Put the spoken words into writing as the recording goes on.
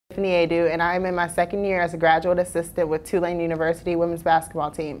Tiffany Aidoo, and I'm in my second year as a graduate assistant with Tulane University women's basketball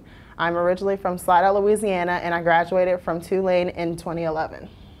team. I'm originally from Slidell, Louisiana, and I graduated from Tulane in 2011.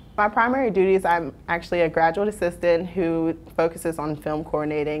 My primary duties, I'm actually a graduate assistant who focuses on film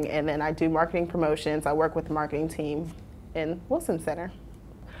coordinating, and then I do marketing promotions. I work with the marketing team in Wilson Center.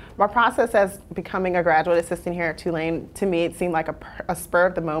 My process as becoming a graduate assistant here at Tulane, to me, it seemed like a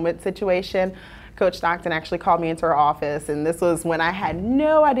spur-of-the-moment situation. Coach Stockton actually called me into her office, and this was when I had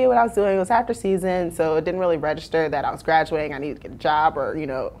no idea what I was doing. It was after season, so it didn't really register that I was graduating. I needed to get a job, or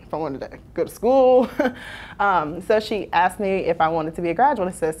if I wanted to go to school. So she asked me if I wanted to be a graduate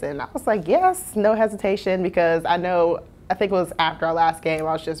assistant. I was like, yes, no hesitation, because I think it was after our last game, I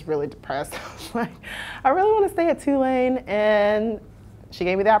was just really depressed. I was like, I really want to stay at Tulane, and she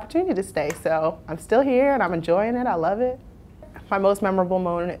gave me the opportunity to stay. So I'm still here, and I'm enjoying it. I love it. My most memorable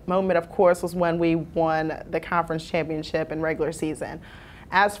moment, of course, was when we won the conference championship in regular season.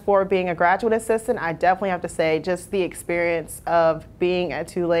 As for being a graduate assistant, I definitely have to say just the experience of being at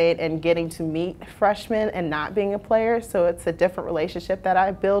Tulane and getting to meet freshmen and not being a player. So it's a different relationship that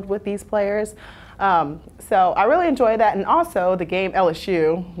I build with these players. So I really enjoy that. And also the game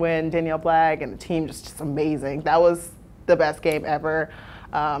LSU, when Danielle Blagg and the team just amazing. That was the best game ever.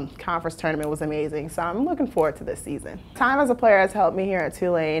 Conference tournament was amazing, so I'm looking forward to this season. Time as a player has helped me here at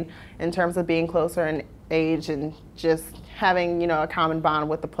Tulane in terms of being closer in age and just having a common bond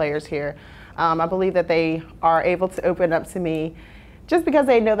with the players here. I believe that they are able to open up to me just because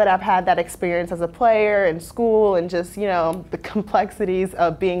they know that I've had that experience as a player in school and just the complexities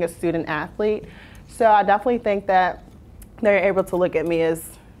of being a student athlete. So I definitely think that they're able to look at me as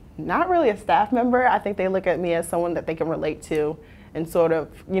not really a staff member. I think they look at me as someone that they can relate to and sort of,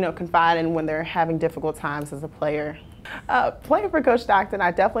 confide in when they're having difficult times as a player. Playing for Coach Stockton,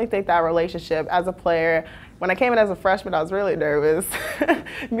 I definitely think that relationship as a player, when I came in as a freshman, I was really nervous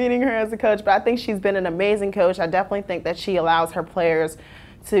meeting her as a coach, but I think she's been an amazing coach. I definitely think that she allows her players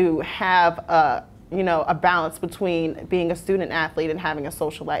to have a balance between being a student athlete and having a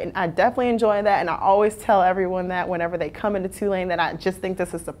social life. And I definitely enjoy that, and I always tell everyone that whenever they come into Tulane, that I just think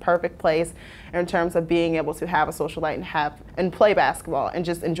this is the perfect place in terms of being able to have a social life and play basketball and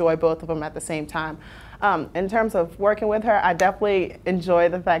just enjoy both of them at the same time. In terms of working with her, I definitely enjoy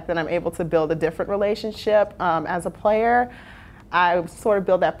the fact that I'm able to build a different relationship as a player. I sort of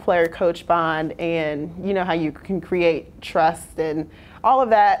build that player-coach bond, and how you can create trust and all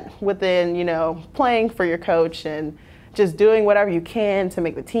of that within, playing for your coach and just doing whatever you can to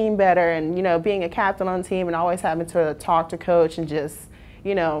make the team better, and, being a captain on the team and always having to talk to coach and just,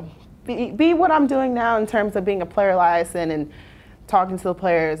 be what I'm doing now in terms of being a player liaison and talking to the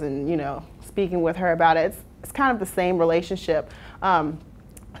players and, speaking with her about it. It's kind of the same relationship.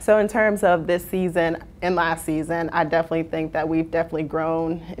 So in terms of this season and last season, I definitely think that we've definitely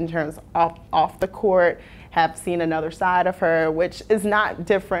grown in terms off the court, have seen another side of her, which is not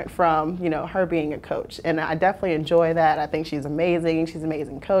different from, her being a coach. And I definitely enjoy that. I think she's amazing. She's an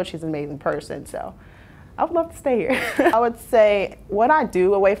amazing coach. She's an amazing person. So I would love to stay here. I would say what I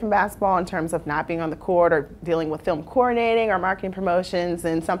do away from basketball in terms of not being on the court or dealing with film coordinating or marketing promotions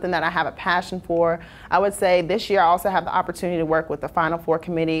and something that I have a passion for, I would say this year I also have the opportunity to work with the Final Four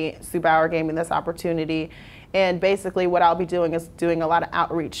committee. Sue Bauer gave me this opportunity. And basically what I'll be doing is doing a lot of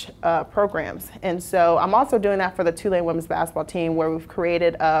outreach programs. And so I'm also doing that for the Tulane women's basketball team, where we've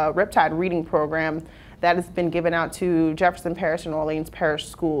created a Riptide reading program that has been given out to Jefferson Parish and Orleans Parish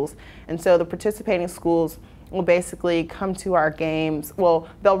schools. And so the participating schools will basically come to our games. Well,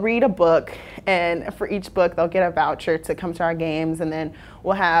 they'll read a book, and for each book they'll get a voucher to come to our games, and then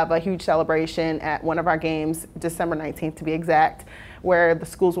we'll have a huge celebration at one of our games, December 19th to be exact, where the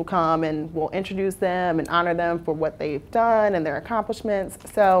schools will come and we'll introduce them and honor them for what they've done and their accomplishments.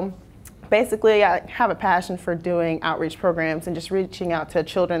 So basically, I have a passion for doing outreach programs and just reaching out to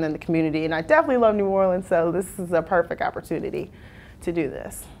children in the community. And I definitely love New Orleans, so this is a perfect opportunity to do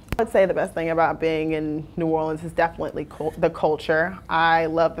this. I would say the best thing about being in New Orleans is definitely the culture. I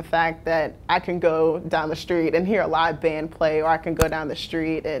love the fact that I can go down the street and hear a live band play, or I can go down the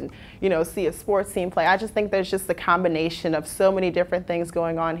street and see a sports team play. I just think there's just a combination of so many different things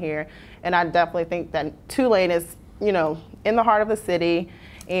going on here. And I definitely think that Tulane is in the heart of the city.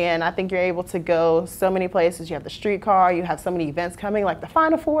 And I think you're able to go so many places. You have the streetcar, you have so many events coming, like the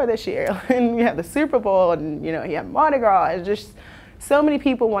Final Four this year, and you have the Super Bowl, and you have Mardi Gras. It's just so many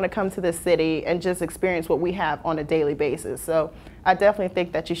people want to come to this city and just experience what we have on a daily basis. So I definitely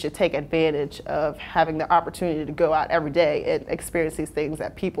think that you should take advantage of having the opportunity to go out every day and experience these things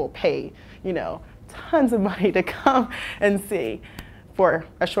that people pay, tons of money to come and see for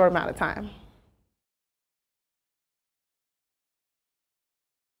a short amount of time.